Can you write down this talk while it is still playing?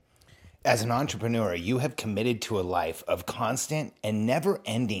As an entrepreneur, you have committed to a life of constant and never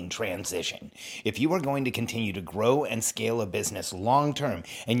ending transition. If you are going to continue to grow and scale a business long term,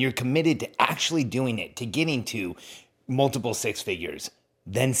 and you're committed to actually doing it, to getting to multiple six figures,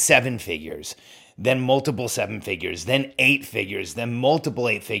 then seven figures, then multiple seven figures, then eight figures, then multiple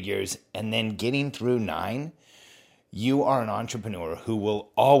eight figures, and then getting through nine, you are an entrepreneur who will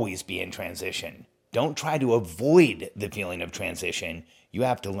always be in transition. Don't try to avoid the feeling of transition. You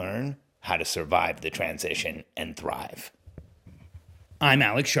have to learn how to survive the transition and thrive. I'm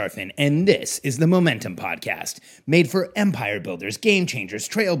Alex Sharfin, and this is the Momentum Podcast, made for empire builders, game changers,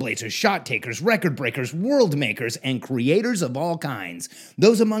 trailblazers, shot takers, record breakers, world makers, and creators of all kinds.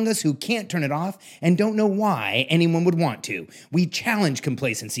 Those among us who can't turn it off and don't know why anyone would want to. We challenge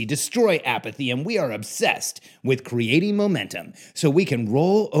complacency, destroy apathy, and we are obsessed with creating momentum so we can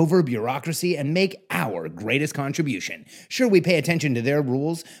roll over bureaucracy and make our greatest contribution. Sure, we pay attention to their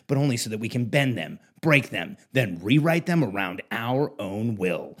rules, but only so that we can bend them, break them, then rewrite them around our own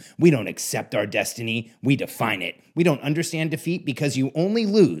will. We don't accept our destiny, we define it. We don't understand defeat because you only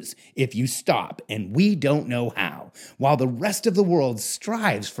lose if you stop, and we don't know how. While the rest of the world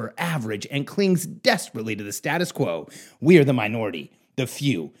strives for average and clings desperately to the status quo, we are the minority, the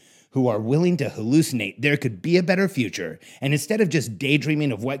few, who are willing to hallucinate there could be a better future. And instead of just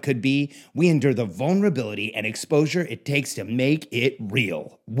daydreaming of what could be, we endure the vulnerability and exposure it takes to make it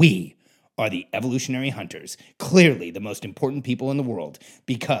real. We are the evolutionary hunters, clearly the most important people in the world,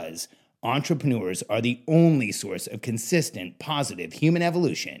 because entrepreneurs are the only source of consistent, positive human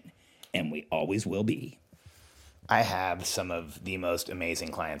evolution, and we always will be. I have some of the most amazing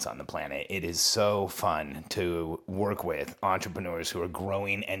clients on the planet. It is so fun to work with entrepreneurs who are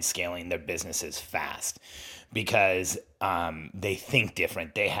growing and scaling their businesses fast because they think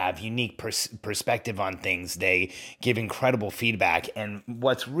different. They have unique perspective on things. They give incredible feedback. And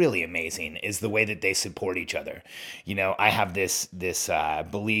what's really amazing is the way that they support each other. You know, I have this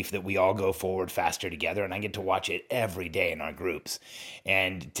belief that we all go forward faster together, and I get to watch it every day in our groups.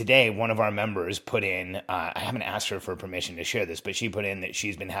 And today, one of our members put in, I haven't asked her for permission to share this, but she put in that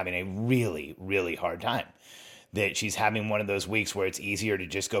she's been having a really, really hard time. That she's having one of those weeks where it's easier to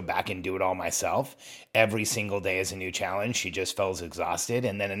just go back and do it all myself. Every single day is a new challenge. She just feels exhausted.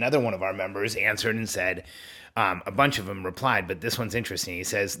 And then another one of our members answered and said, a bunch of them replied, but this one's interesting. He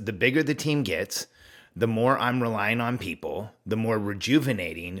says, the bigger the team gets, the more I'm relying on people, the more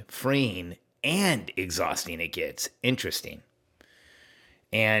rejuvenating, freeing, and exhausting it gets. Interesting.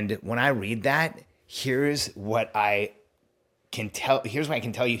 And when I read that, here's what I can tell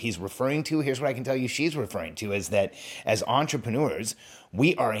you he's referring to. Here's what I can tell you she's referring to is that as entrepreneurs,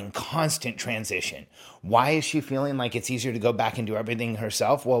 we are in constant transition. Why is she feeling like it's easier to go back and do everything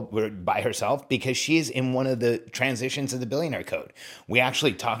herself? Well, by herself, because she's in one of the transitions of the Billionaire Code. We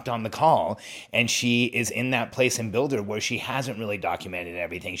actually talked on the call, and she is in that place in Builder where she hasn't really documented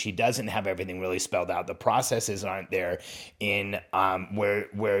everything. She doesn't have everything really spelled out. The processes aren't there in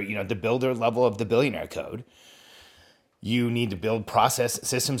where you know the Builder level of the Billionaire Code. You need to build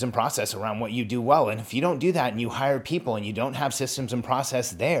systems and process around what you do well. And if you don't do that and you hire people and you don't have systems and process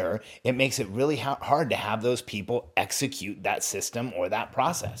there, it makes it really hard to have those people execute that system or that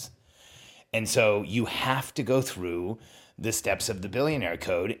process. And so you have to go through the steps of the Billionaire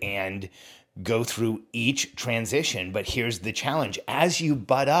Code and go through each transition. But here's the challenge. As you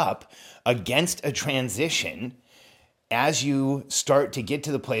butt up against a transition, as you start to get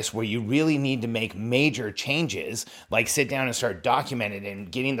to the place where you really need to make major changes, like sit down and start documenting and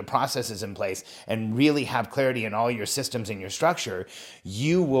getting the processes in place and really have clarity in all your systems and your structure,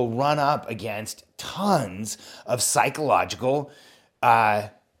 you will run up against tons of psychological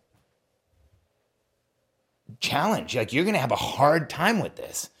challenge. Like you're going to have a hard time with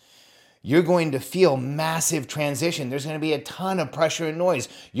this. You're going to feel massive transition. There's going to be a ton of pressure and noise.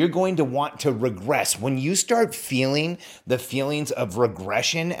 You're going to want to regress. When you start feeling the feelings of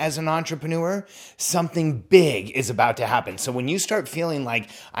regression as an entrepreneur, something big is about to happen. So when you start feeling like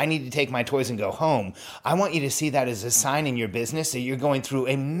I need to take my toys and go home, I want you to see that as a sign in your business that you're going through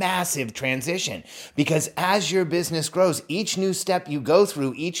a massive transition. Because as your business grows, each new step you go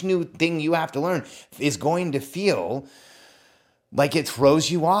through, each new thing you have to learn is going to feel like it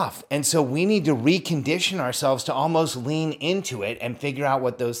throws you off. And so we need to recondition ourselves to almost lean into it and figure out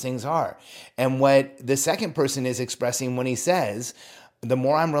what those things are. And what the second person is expressing when he says, the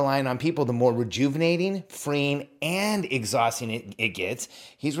more I'm relying on people, the more rejuvenating, freeing, and exhausting it gets,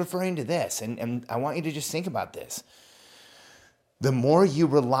 he's referring to this. And I want you to just think about this. The more you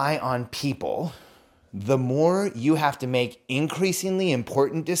rely on people, the more you have to make increasingly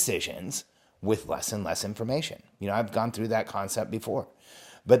important decisions with less and less information. You know, I've gone through that concept before.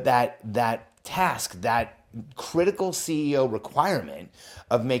 But that task, that critical CEO requirement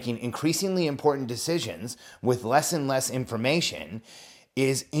of making increasingly important decisions with less and less information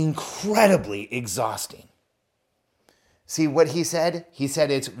is incredibly exhausting. See what he said? He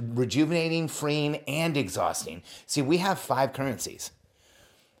said it's rejuvenating, freeing, and exhausting. See, we have 5 currencies.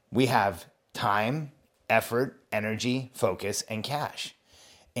 We have time, effort, energy, focus, and cash.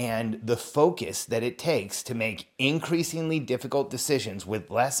 And the focus that it takes to make increasingly difficult decisions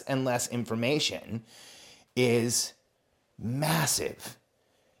with less and less information is massive.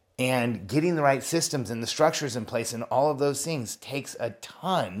 And getting the right systems and the structures in place and all of those things takes a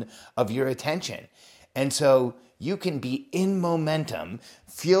ton of your attention. And so you can be in momentum,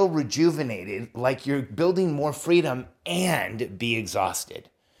 feel rejuvenated, like you're building more freedom, and be exhausted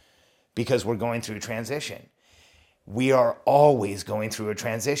because we're going through a transition. We are always going through a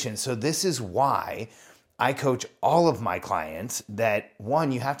transition. So this is why I coach all of my clients that,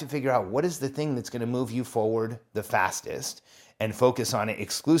 one, you have to figure out what is the thing that's going to move you forward the fastest and focus on it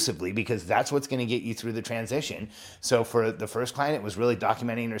exclusively, because that's what's going to get you through the transition. So for the first client, it was really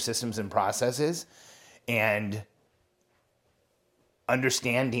documenting her systems and processes and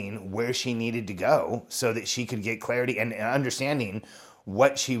understanding where she needed to go so that she could get clarity and understanding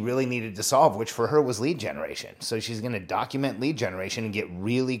what she really needed to solve, which for her was lead generation. So she's going to document lead generation and get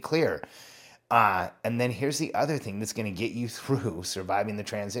really clear. And then here's the other thing that's going to get you through surviving the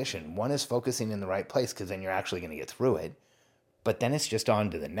transition. One is focusing in the right place, because then you're actually going to get through it. But then it's just on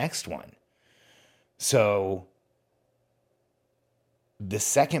to the next one. So the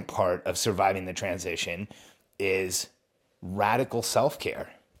second part of surviving the transition is radical self-care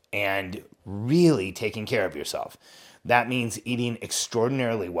and really taking care of yourself. That means eating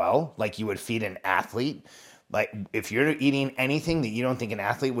extraordinarily well, like you would feed an athlete. Like if you're eating anything that you don't think an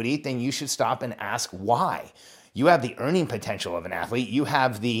athlete would eat, then you should stop and ask why. You have the earning potential of an athlete. You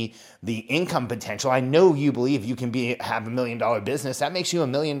have the income potential. I know you believe you can have $1 million business. That makes you $1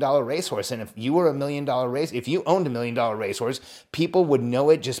 million racehorse. And if you were $1 million if you owned $1 million racehorse, people would know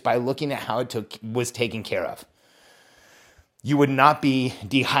it just by looking at how it was taken care of. You would not be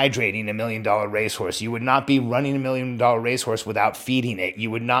dehydrating $1 million racehorse. You would not be running $1 million racehorse without feeding it. You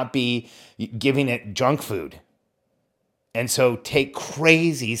would not be giving it junk food. And so take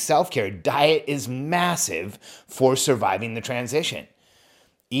crazy self-care. Diet is massive for surviving the transition.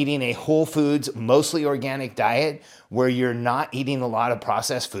 Eating a whole foods, mostly organic diet where you're not eating a lot of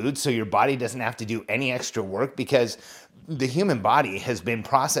processed foods, so your body doesn't have to do any extra work, because the human body has been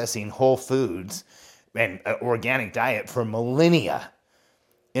processing whole foods and organic diet for millennia.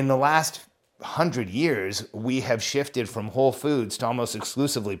 In the last 100 years, we have shifted from whole foods to almost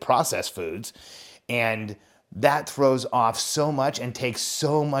exclusively processed foods. And that throws off so much and takes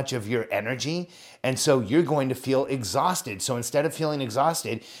so much of your energy. And so you're going to feel exhausted. So instead of feeling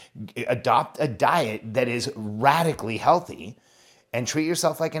exhausted, adopt a diet that is radically healthy and treat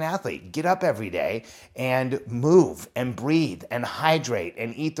yourself like an athlete. Get up every day and move and breathe and hydrate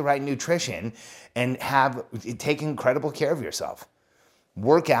and eat the right nutrition and take incredible care of yourself.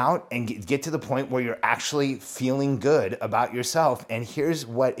 Work out and get to the point where you're actually feeling good about yourself. And here's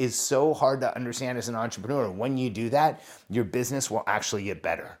what is so hard to understand as an entrepreneur. When you do that, your business will actually get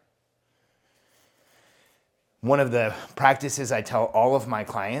better. One of the practices I tell all of my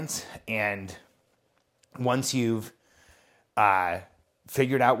clients, and once you've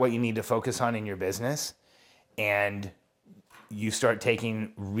figured out what you need to focus on in your business and you start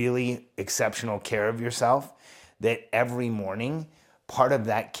taking really exceptional care of yourself, that every morning, part of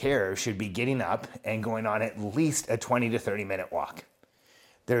that care should be getting up and going on at least a 20 to 30 minute walk.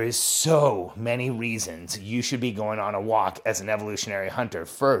 There is so many reasons you should be going on a walk as an evolutionary hunter.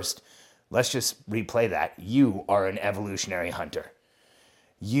 First, let's just replay that. You are an evolutionary hunter.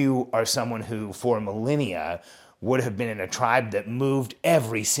 You are someone who, for millennia, would have been in a tribe that moved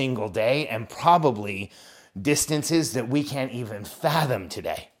every single day, and probably distances that we can't even fathom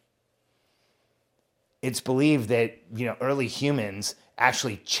today. It's believed that, early humans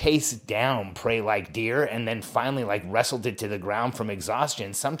actually chased down prey like deer and then finally wrestled it to the ground from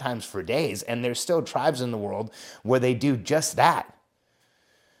exhaustion, sometimes for days. And there's still tribes in the world where they do just that.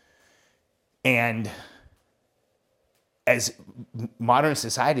 And as modern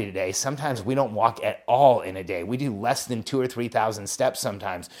society today, sometimes we don't walk at all in a day. We do less than 2,000 or 3,000 steps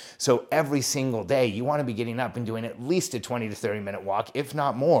sometimes. So every single day, you want to be getting up and doing at least a 20 to 30 minute walk, if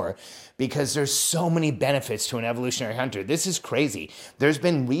not more, because there's so many benefits to an evolutionary hunter. This is crazy. There's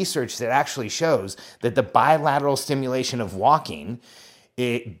been research that actually shows that the bilateral stimulation of walking,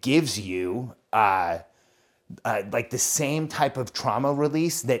 it gives you the same type of trauma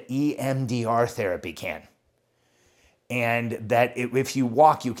release that EMDR therapy can. And that if you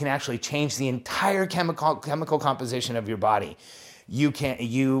walk, you can actually change the entire chemical composition of your body.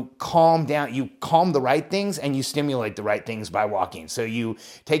 You calm down, you calm the right things, and you stimulate the right things by walking. So you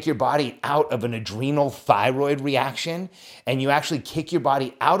take your body out of an adrenal thyroid reaction, and you actually kick your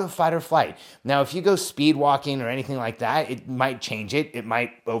body out of fight or flight. Now, if you go speed walking or anything like that, it might change it. It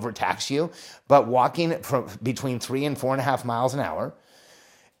might overtax you. But walking from between 3 and 4.5 miles an hour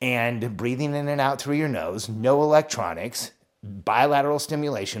and breathing in and out through your nose, no electronics, bilateral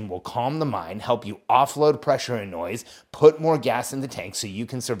stimulation will calm the mind, help you offload pressure and noise, put more gas in the tank so you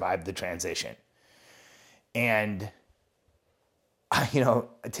can survive the transition. And,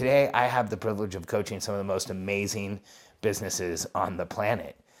 today I have the privilege of coaching some of the most amazing businesses on the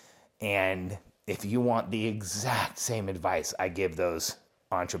planet. And if you want the exact same advice I give those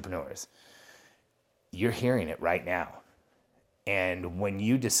entrepreneurs, you're hearing it right now. And when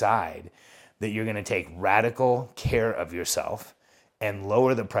you decide that you're going to take radical care of yourself and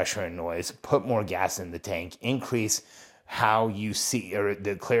lower the pressure and noise, put more gas in the tank, increase how you see, or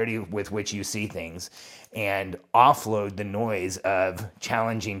the clarity with which you see things, and offload the noise of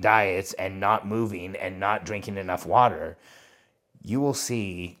challenging diets and not moving and not drinking enough water, you will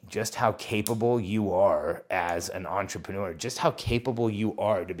see just how capable you are as an entrepreneur, just how capable you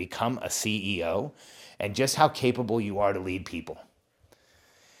are to become a CEO, and just how capable you are to lead people.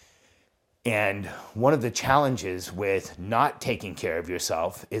 And one of the challenges with not taking care of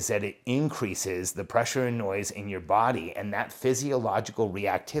yourself is that it increases the pressure and noise in your body, and that physiological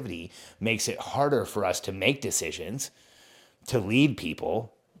reactivity makes it harder for us to make decisions, to lead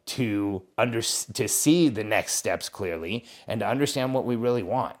people, to see the next steps clearly, and to understand what we really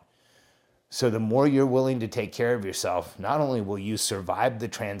want. So the more you're willing to take care of yourself, not only will you survive the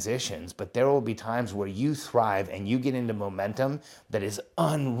transitions, but there will be times where you thrive and you get into momentum that is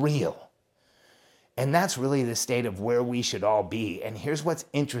unreal. And that's really the state of where we should all be. And here's what's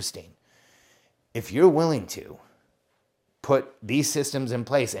interesting. If you're willing to put these systems in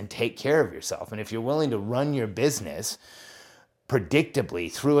place and take care of yourself, and if you're willing to run your business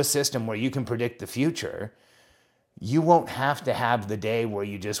predictably through a system where you can predict the future, you won't have to have the day where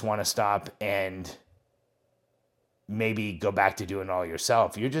you just want to stop and maybe go back to doing it all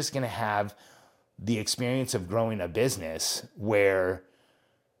yourself. You're just going to have the experience of growing a business where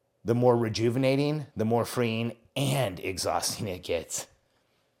the more rejuvenating, the more freeing and exhausting it gets.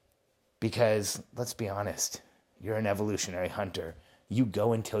 Because let's be honest, you're an evolutionary hunter. You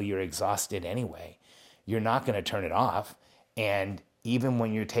go until you're exhausted anyway. You're not going to turn it off. And even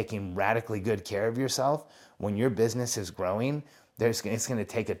when you're taking radically good care of yourself, when your business is growing, it's going to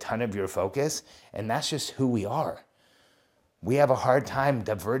take a ton of your focus. And that's just who we are. We have a hard time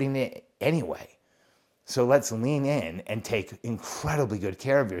diverting it anyway. So let's lean in and take incredibly good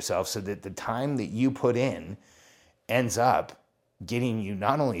care of yourself so that the time that you put in ends up getting you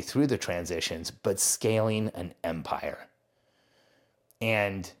not only through the transitions, but scaling an empire.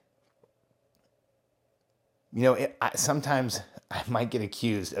 And, sometimes I might get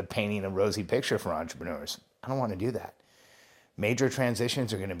accused of painting a rosy picture for entrepreneurs. I don't want to do that. Major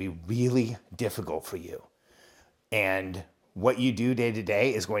transitions are going to be really difficult for you. And what you do day to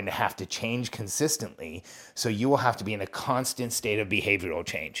day is going to have to change consistently. So you will have to be in a constant state of behavioral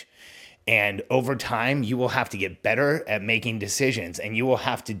change. And over time, you will have to get better at making decisions, and you will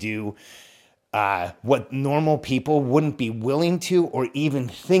have to do what normal people wouldn't be willing to or even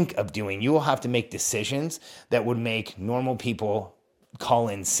think of doing. You will have to make decisions that would make normal people call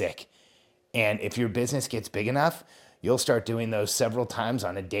in sick. And if your business gets big enough, you'll start doing those several times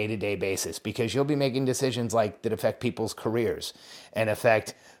on a day-to-day basis, because you'll be making decisions that affect people's careers and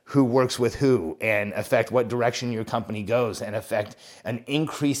affect who works with who and affect what direction your company goes and affect an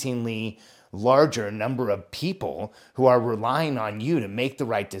increasingly larger number of people who are relying on you to make the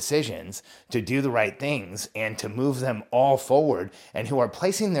right decisions, to do the right things, and to move them all forward, and who are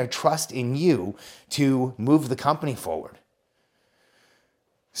placing their trust in you to move the company forward.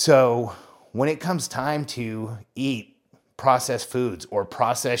 So when it comes time to eat processed foods or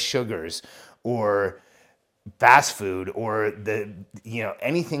processed sugars or fast food or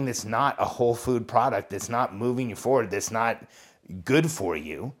anything that's not a whole food product, that's not moving you forward, that's not good for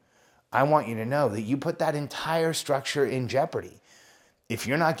you, I want you to know that you put that entire structure in jeopardy. If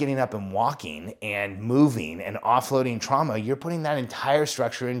you're not getting up and walking and moving and offloading trauma, you're putting that entire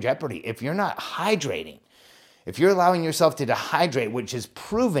structure in jeopardy. If you're not hydrating, if you're allowing yourself to dehydrate, which is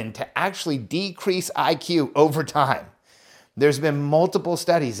proven to actually decrease IQ over time, there's been multiple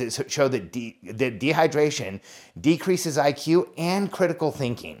studies that show that dehydration decreases IQ and critical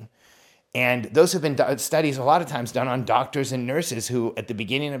thinking. And those have been studies a lot of times done on doctors and nurses who at the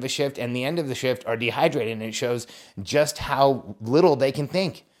beginning of a shift and the end of the shift are dehydrated, and it shows just how little they can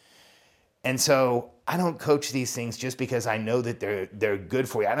think. And so I don't coach these things just because I know that they're good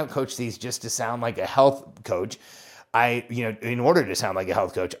for you. I don't coach these just to sound like a health coach. In order to sound like a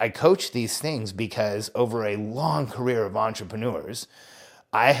health coach, I coach these things because over a long career of entrepreneurs,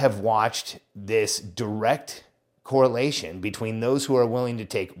 I have watched this direct correlation between those who are willing to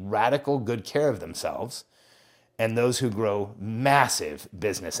take radical good care of themselves and those who grow massive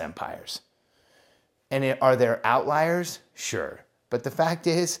business empires. And are there outliers? Sure. But the fact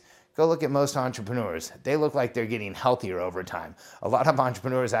is, go look at most entrepreneurs. They look like they're getting healthier over time. A lot of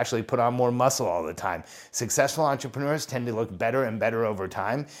entrepreneurs actually put on more muscle all the time. Successful entrepreneurs tend to look better and better over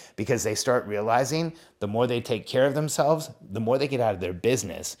time because they start realizing the more they take care of themselves, the more they get out of their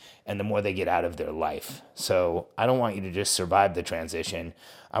business and the more they get out of their life. So I don't want you to just survive the transition.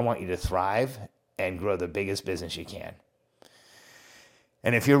 I want you to thrive and grow the biggest business you can.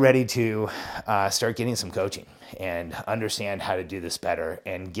 And if you're ready to start getting some coaching and understand how to do this better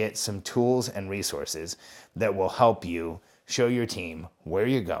and get some tools and resources that will help you show your team where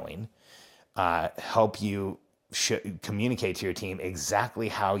you're going, help you communicate to your team exactly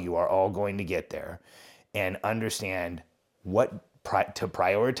how you are all going to get there, and understand what to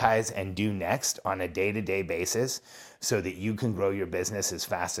prioritize and do next on a day-to-day basis so that you can grow your business as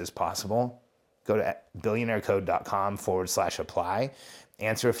fast as possible, go to billionairecode.com/apply.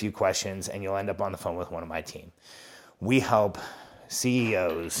 Answer a few questions, and you'll end up on the phone with one of my team. We help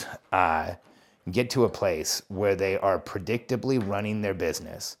CEOs get to a place where they are predictably running their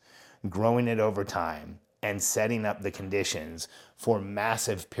business, growing it over time, and setting up the conditions for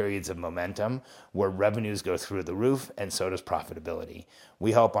massive periods of momentum where revenues go through the roof and so does profitability.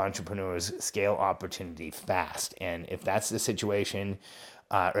 We help entrepreneurs scale opportunity fast. And if that's the situation,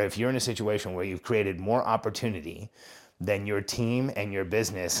 or if you're in a situation where you've created more opportunity than your team and your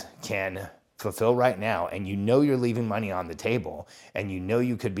business can fulfill right now, and you know you're leaving money on the table, and you know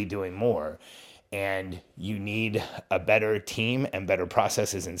you could be doing more, and you need a better team and better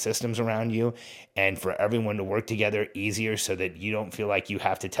processes and systems around you, and for everyone to work together easier so that you don't feel like you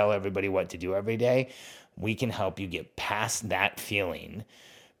have to tell everybody what to do every day, we can help you get past that feeling,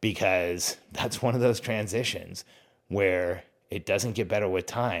 because that's one of those transitions where it doesn't get better with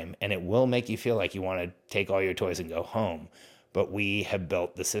time, and it will make you feel like you want to take all your toys and go home. But we have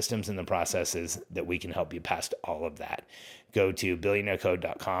built the systems and the processes that we can help you past all of that. Go to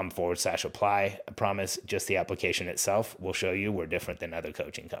billionairecode.com/apply. I promise just the application itself will show you we're different than other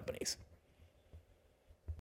coaching companies.